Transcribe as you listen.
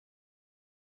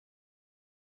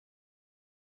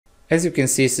As you can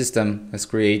see, system has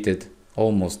created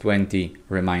almost 20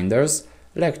 reminders.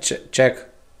 Let's check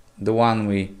the one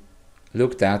we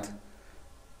looked at,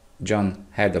 John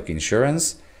Haddock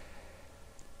Insurance.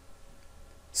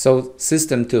 So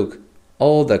system took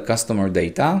all the customer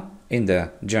data in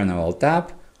the General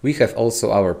tab. We have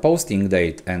also our posting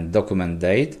date and document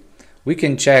date. We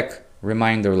can check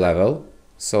reminder level.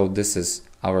 So this is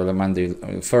our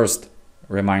first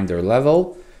reminder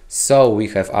level. So we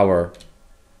have our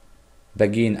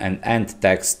begin and end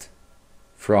text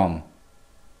from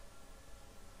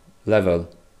level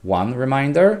 1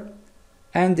 reminder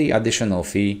and the additional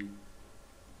fee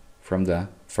from the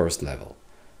first level.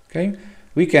 Okay,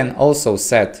 we can also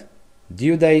set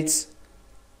due dates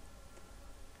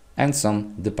and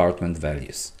some department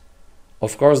values.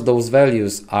 Of course, those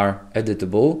values are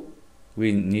editable.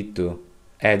 We need to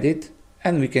edit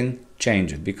and we can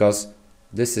change it because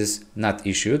this is not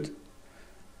issued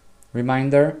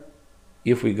reminder.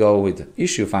 If we go with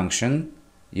issue function,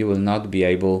 you will not be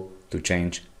able to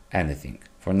change anything.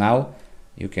 For now,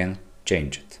 you can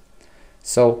change it.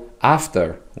 So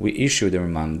after we issue the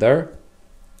reminder,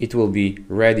 it will be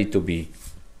ready to be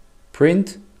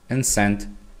print and sent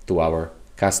to our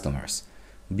customers.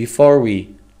 Before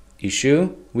we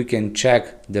issue, we can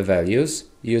check the values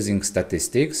using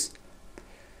statistics.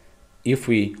 If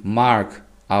we mark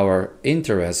our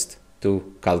interest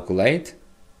to calculate,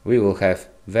 we will have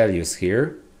values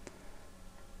here.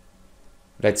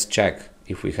 Let's check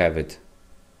if we have it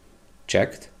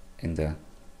checked in the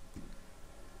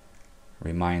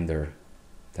reminder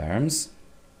terms.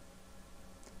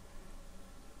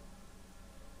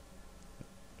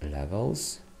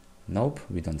 Levels. Nope,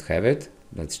 we don't have it.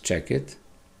 Let's check it.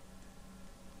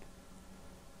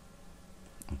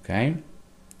 Okay.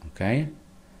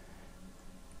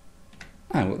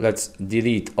 Let's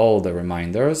delete all the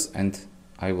reminders and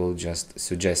I will just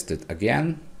suggest it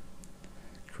again.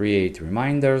 Create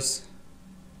reminders.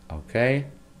 Okay.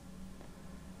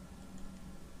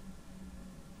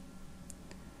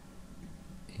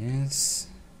 Yes.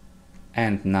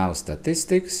 And now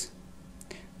statistics.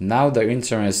 Now the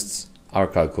interests are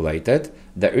calculated.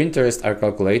 The interests are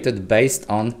calculated based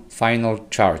on final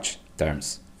charge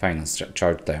terms, finance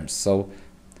charge terms. So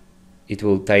it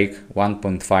will take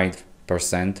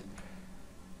 1.5%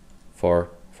 for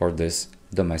this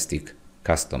domestic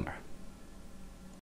customer.